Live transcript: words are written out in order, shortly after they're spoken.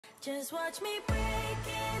Just watch me break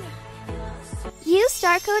it. Use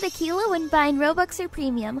star code Akeila when buying Robux or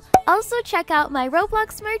Premium. Also check out my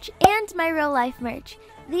Roblox merch and my real life merch.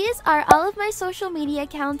 These are all of my social media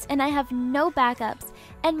accounts and I have no backups.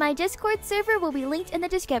 And my Discord server will be linked in the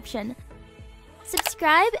description.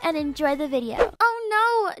 Subscribe and enjoy the video.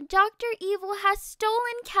 Oh no! Dr. Evil has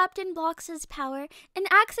stolen Captain Blox's power and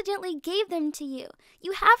accidentally gave them to you.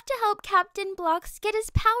 You have to help Captain Blox get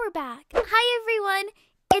his power back. Hi everyone!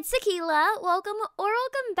 It's Akeila. Welcome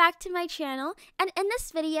back to my channel. And in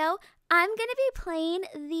this video, I'm going to be playing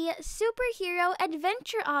the Superhero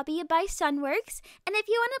Adventure Obby by Sunworks. And if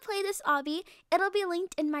you want to play this obby, it'll be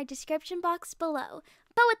linked in my description box below.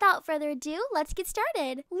 But without further ado, let's get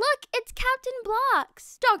started. Look, it's Captain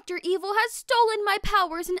Blox. Dr. Evil has stolen my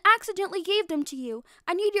powers and accidentally gave them to you.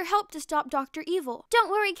 I need your help to stop Dr. Evil. Don't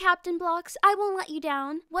worry, Captain Blox. I won't let you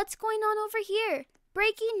down. What's going on over here?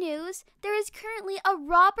 Breaking news, there is currently a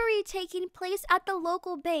robbery taking place at the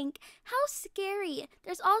local bank. How scary.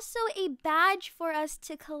 There's also a badge for us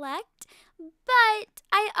to collect, but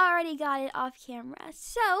I already got it off camera.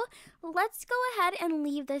 So let's go ahead and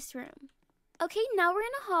leave this room. Okay, now we're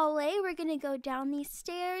in a hallway. We're gonna go down these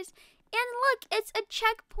stairs. And look, it's a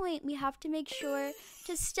checkpoint. We have to make sure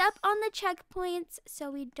to step on the checkpoints so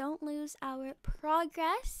we don't lose our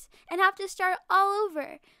progress and have to start all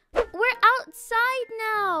over. We're outside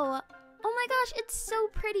now. Oh my gosh, it's so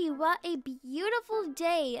pretty. What a beautiful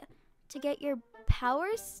day to get your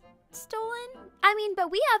powers stolen. I mean,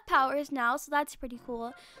 but we have powers now, so that's pretty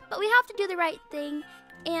cool. But we have to do the right thing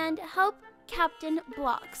and help Captain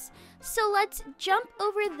Blox. So let's jump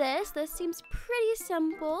over this. This seems pretty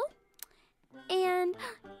simple. And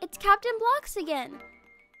it's Captain Blox again.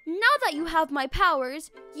 Now that you have my powers,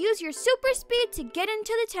 use your super speed to get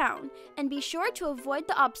into the town, and be sure to avoid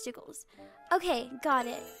the obstacles. Okay, got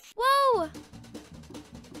it. Whoa!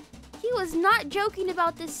 He was not joking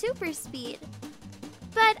about the super speed,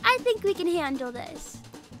 but I think we can handle this.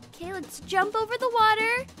 Okay, let's jump over the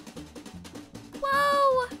water.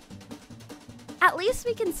 Whoa! At least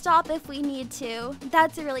we can stop if we need to.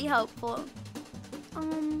 That's really helpful.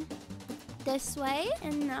 This way,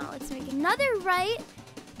 and now let's make another right.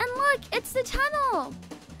 And look, it's the tunnel.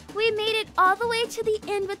 We made it all the way to the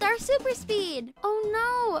end with our super speed. Oh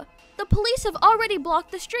no, the police have already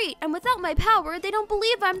blocked the street, and without my power, they don't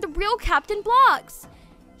believe I'm the real Captain Blox.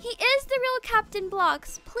 He is the real Captain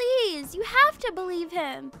Blox. Please, you have to believe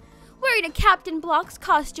him. Wearing a Captain Blox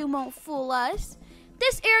costume won't fool us.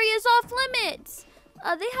 This area is off limits.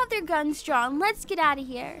 They have their guns drawn. Let's get out of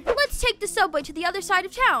here. Let's take the subway to the other side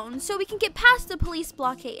of town so we can get past the police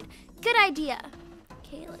blockade. Good idea.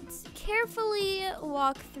 Okay, let's carefully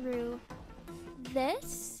walk through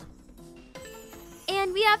this.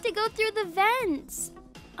 And we have to go through the vents.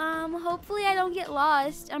 Hopefully I don't get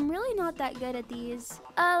lost. I'm really not that good at these.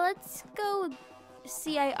 Let's go.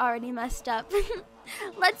 See, I already messed up.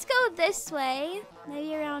 Let's go this way.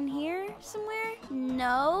 Maybe around here somewhere?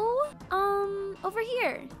 No. Over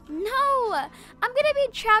here. No. I'm gonna be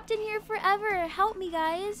trapped in here forever. Help me,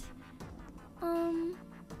 guys. Oh,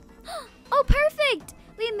 perfect.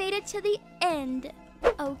 We made it to the end.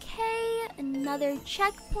 Okay, another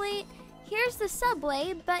checkpoint. Here's the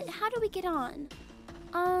subway, but how do we get on?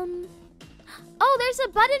 Oh, there's a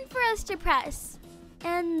button for us to press.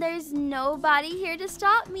 And there's nobody here to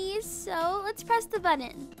stop me, so let's press the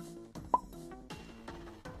button.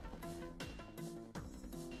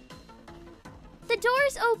 The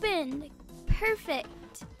door's opened. Perfect.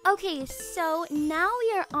 Okay, so now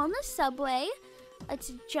we are on the subway.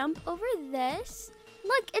 Let's jump over this.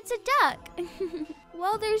 Look, it's a duck.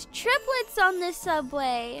 Well, there's triplets on this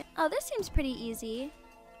subway. Oh, this seems pretty easy.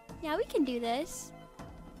 Yeah, we can do this.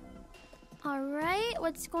 All right,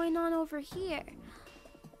 what's going on over here?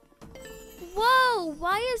 Whoa,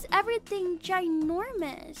 why is everything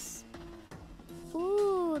ginormous?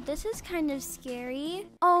 Ooh, this is kind of scary.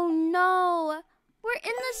 Oh no, we're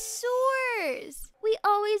in the sewers. We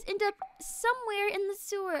always end up somewhere in the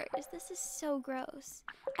sewers. This is so gross.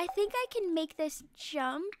 I think I can make this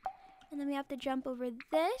jump, and then we have to jump over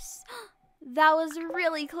this. That was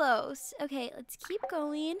really close. Okay, let's keep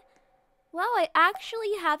going. Wow, I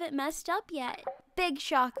actually haven't messed up yet. Big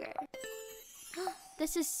shocker.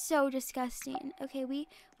 This is so disgusting. Okay, we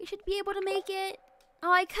should be able to make it.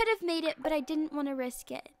 Oh, I could have made it, but I didn't want to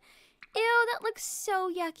risk it. Ew, that looks so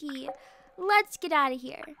yucky. Let's get out of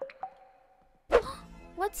here.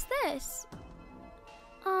 What's this?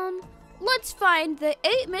 Let's find the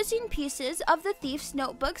 8 missing pieces of the thief's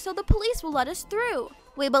notebook so the police will let us through.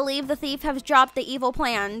 We believe the thief has dropped the evil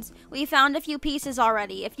plans. We found a few pieces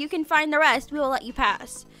already. If you can find the rest, we will let you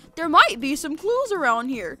pass. There might be some clues around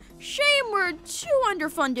here. Shame we're too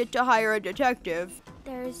underfunded to hire a detective.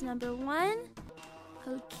 There's number 1.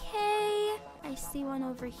 Okay, I see one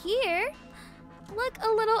over here. Look,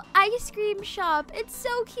 a little ice cream shop. It's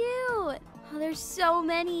so cute. Oh, there's so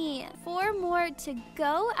many. 4 more to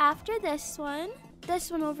go after this one.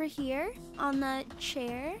 This one over here on the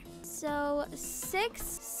chair. So 6,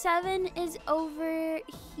 7 is over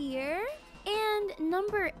here. And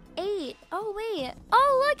number 8. Oh, wait.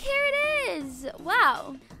 Oh, look, here it is.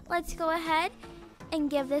 Wow. Let's go ahead and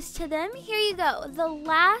give this to them. Here you go. The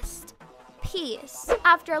last piece.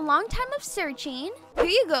 After a long time of searching. Here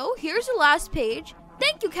you go. Here's the last page.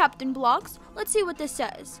 Thank you, Captain Blox. Let's see what this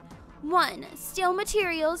says. 1. Steal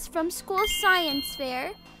materials from school science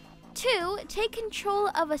fair. 2. Take control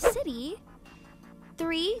of a city.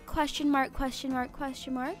 3. Question mark, question mark,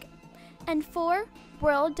 question mark. And 4.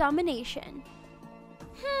 World domination.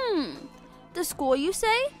 The school, you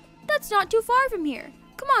say? That's not too far from here.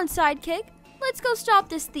 Come on, sidekick. Let's go stop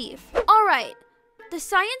this thief. All right. The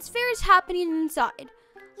science fair is happening inside.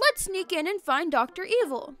 Let's sneak in and find Dr.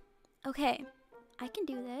 Evil. Okay, I can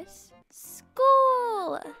do this.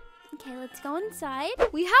 School. Okay, let's go inside.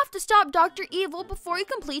 We have to stop Dr. Evil before he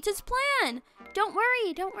completes his plan. Don't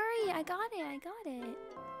worry, don't worry. I got it, I got it.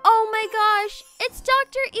 Oh my gosh, it's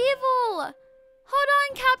Dr. Evil. Hold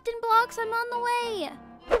on, Captain Blox, I'm on the way.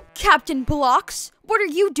 Captain Blox? What are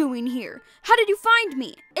you doing here? How did you find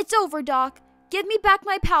me? It's over, Doc. Give me back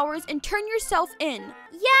my powers and turn yourself in.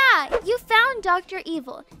 Yeah, you found Dr.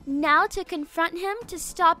 Evil. Now to confront him to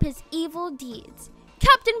stop his evil deeds.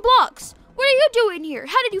 Captain Blox, what are you doing here?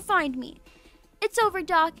 How did you find me? It's over,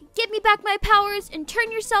 Doc. Give me back my powers and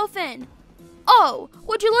turn yourself in. Oh,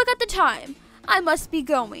 would you look at the time? I must be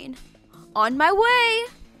going. On my way.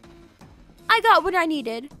 I got what I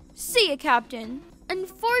needed. See ya, Captain.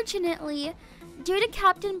 Unfortunately, due to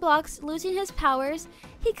Captain Blox losing his powers,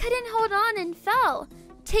 he couldn't hold on and fell,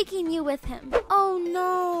 taking you with him. Oh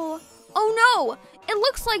no. Oh no! It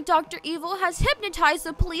looks like Dr. Evil has hypnotized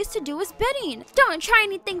the police to do his bidding. Don't try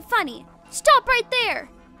anything funny. Stop right there.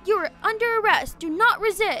 You are under arrest. Do not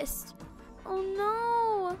resist. Oh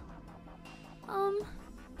no.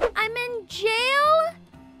 I'm in jail?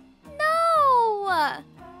 No!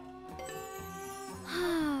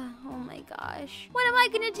 Oh my gosh. What am I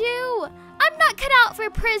gonna do? I'm not cut out for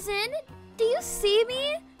prison. Do you see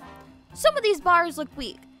me? Some of these bars look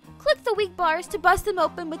weak. Click the weak bars to bust them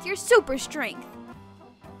open with your super strength.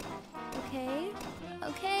 Okay,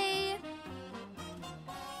 okay.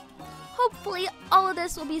 Hopefully all of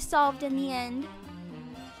this will be solved in the end.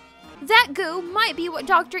 That goo might be what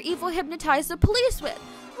Dr. Evil hypnotized the police with.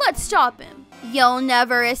 Let's stop him. You'll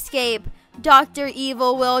never escape. Dr.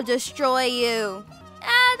 Evil will destroy you.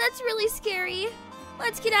 Ah, that's really scary.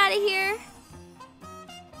 Let's get out of here.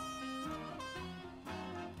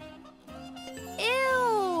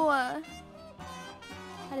 Ew.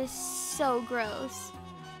 That is so gross.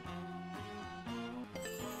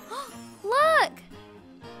 Look!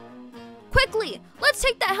 Quickly, let's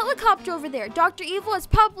take that helicopter over there. Dr. Evil has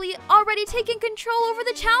probably already taken control over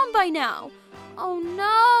the town by now. Oh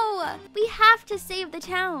no! We have to save the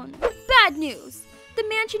town. Bad news. The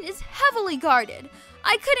mansion is heavily guarded.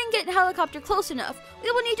 I couldn't get a helicopter close enough. We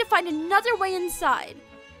will need to find another way inside.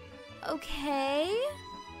 Okay.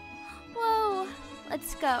 Whoa,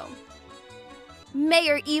 let's go.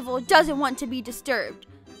 Mayor Evil doesn't want to be disturbed.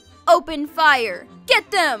 Open fire. Get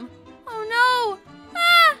them! Oh no!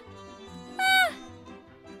 Ah!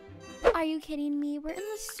 Ah! Are you kidding me? We're in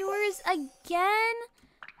the sewers again?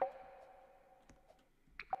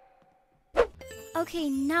 Okay,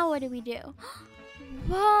 now what do we do?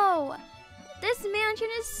 Whoa! This mansion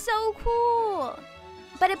is so cool!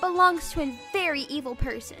 But it belongs to a very evil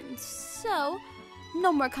person, so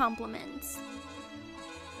no more compliments.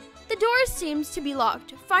 The door seems to be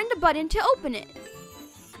locked. Find a button to open it.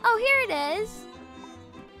 Oh, here it is.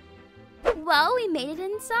 Well, we made it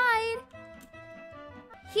inside.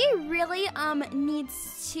 He really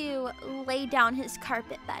needs to lay down his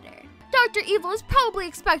carpet better. Dr. Evil is probably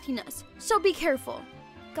expecting us, so be careful.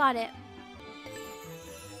 Got it.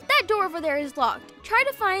 That door over there is locked. Try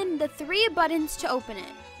to find the 3 buttons to open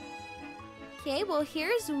it. Okay, well,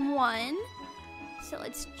 here's one. So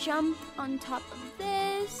let's jump on top of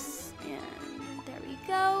this, and there we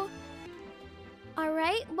go. All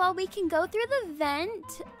right, well, we can go through the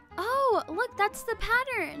vent. Oh, look, that's the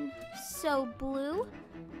pattern. So blue,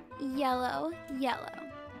 yellow, yellow.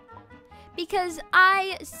 Because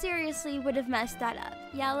I seriously would have messed that up.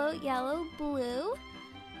 Yellow, yellow, blue.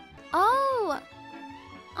 Oh,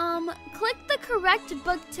 Click the correct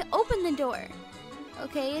book to open the door.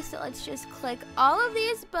 Okay, so let's just click all of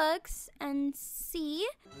these books and see.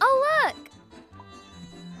 Oh, look!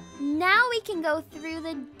 Now we can go through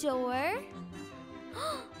the door.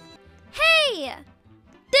 Hey!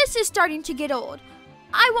 This is starting to get old.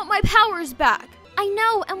 I want my powers back. I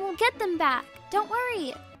know, and we'll get them back. Don't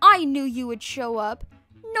worry. I knew you would show up.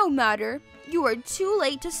 No matter, you are too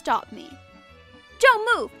late to stop me. Don't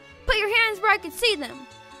move. Put your hands where I can see them.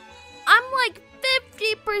 I'm like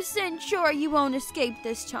 50% sure you won't escape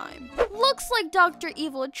this time. Looks like Dr.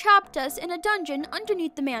 Evil trapped us in a dungeon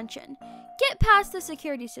underneath the mansion. Get past the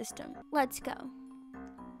security system. Let's go.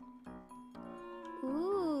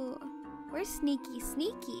 Ooh, we're sneaky.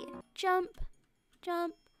 Jump,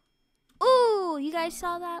 jump. Ooh, you guys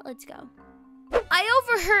saw that? Let's go. I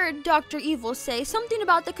overheard Dr. Evil say something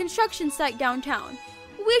about the construction site downtown.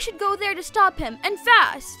 We should go there to stop him, and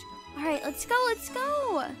fast. All right, let's go.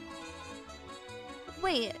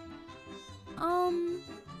 Wait, do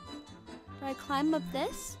I climb up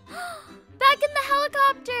this? Back in the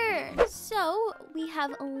helicopter! So, we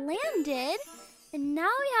have landed, and now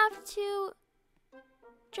we have to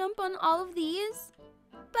jump on all of these,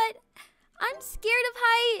 but I'm scared of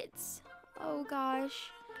heights. Oh gosh,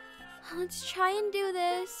 let's try and do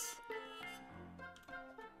this.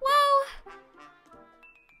 Whoa!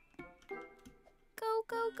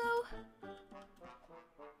 Go.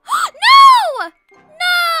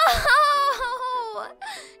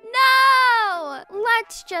 No!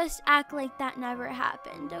 Let's just act like that never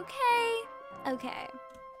happened, okay? Okay.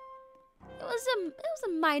 It was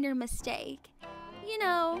a minor mistake. You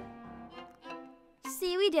know.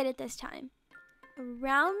 See, we did it this time.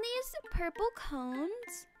 Around these purple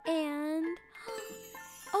cones, and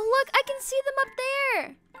oh look, I can see them up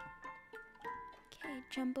there. Okay,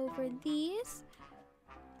 jump over these.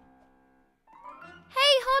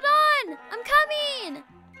 Hey, hold on! I'm coming!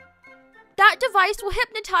 That device will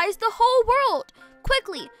hypnotize the whole world.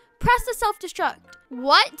 Quickly, press the self-destruct.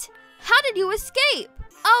 What? How did you escape?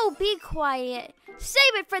 Oh, be quiet.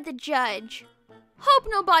 Save it for the judge. Hope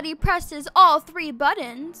nobody presses all 3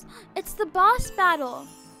 buttons. It's the boss battle.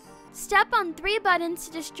 Step on 3 buttons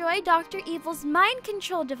to destroy Dr. Evil's mind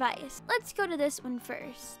control device. Let's go to this one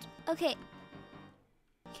first. Okay,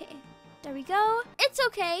 there we go. It's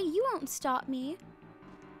okay, you won't stop me.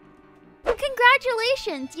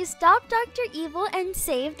 Congratulations, you stopped Dr. Evil and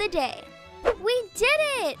saved the day. We did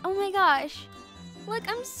it! Oh my gosh. Look,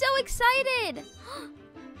 I'm so excited.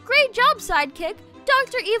 Great job, sidekick.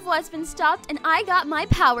 Dr. Evil has been stopped and I got my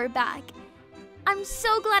power back. I'm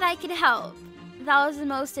so glad I could help. That was the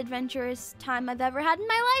most adventurous time I've ever had in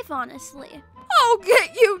my life, honestly. I'll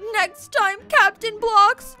get you next time, Captain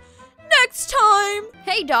Blox. Next time.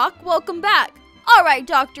 Hey, Doc, welcome back. All right,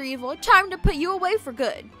 Dr. Evil, time to put you away for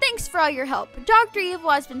good. Thanks for all your help. Dr. Evil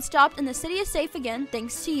has been stopped and the city is safe again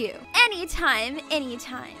thanks to you. Anytime.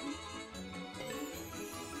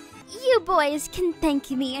 You boys can thank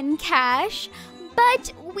me in cash,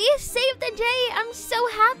 but we saved the day. I'm so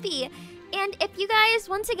happy. And if you guys,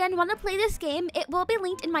 once again, want to play this game, it will be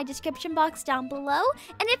linked in my description box down below.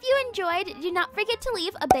 And if you enjoyed, do not forget to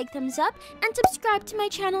leave a big thumbs up and subscribe to my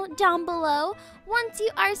channel down below. Once you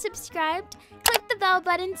are subscribed, click the bell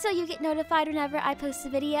button so you get notified whenever I post a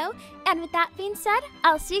video. And with that being said,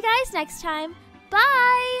 I'll see you guys next time.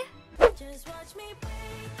 Bye! Just watch me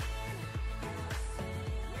break.